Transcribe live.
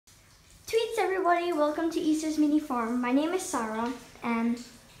everybody, welcome to Easter's Mini Farm. My name is Sarah and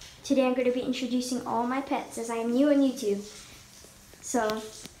today I'm going to be introducing all my pets as I am new on YouTube. So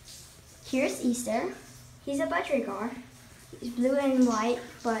here's Easter. He's a budgie. He's blue and white,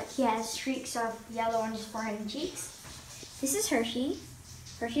 but he has streaks of yellow on his forehead and cheeks. This is Hershey.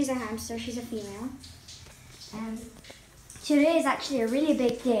 Hershey's a hamster, she's a female. And today is actually a really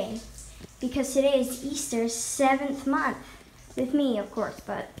big day because today is Easter's 7th month. With me, of course,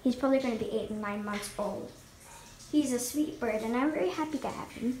 but he's probably going to be 8 and 9 months old. He's a sweet bird, and I'm very happy to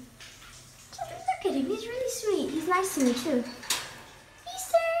have him. Look at him, he's really sweet. He's nice to me, too.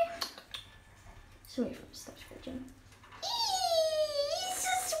 Easter! So wait for him to stop scratching. He's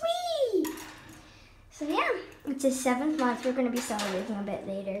so sweet! So yeah, it's his 7th month. We're going to be celebrating a bit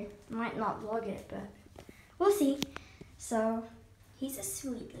later. Might not vlog it, but we'll see. So, he's a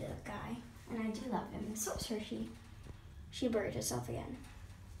sweet little guy, and I do love him. So is Hershey. She buried herself again.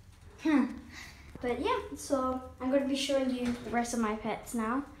 But yeah, so I'm going to be showing you the rest of my pets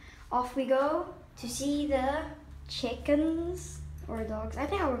now. Off we go to see the chickens or dogs. I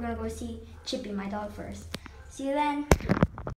think we're going to go see Chippy, my dog, first. See you then.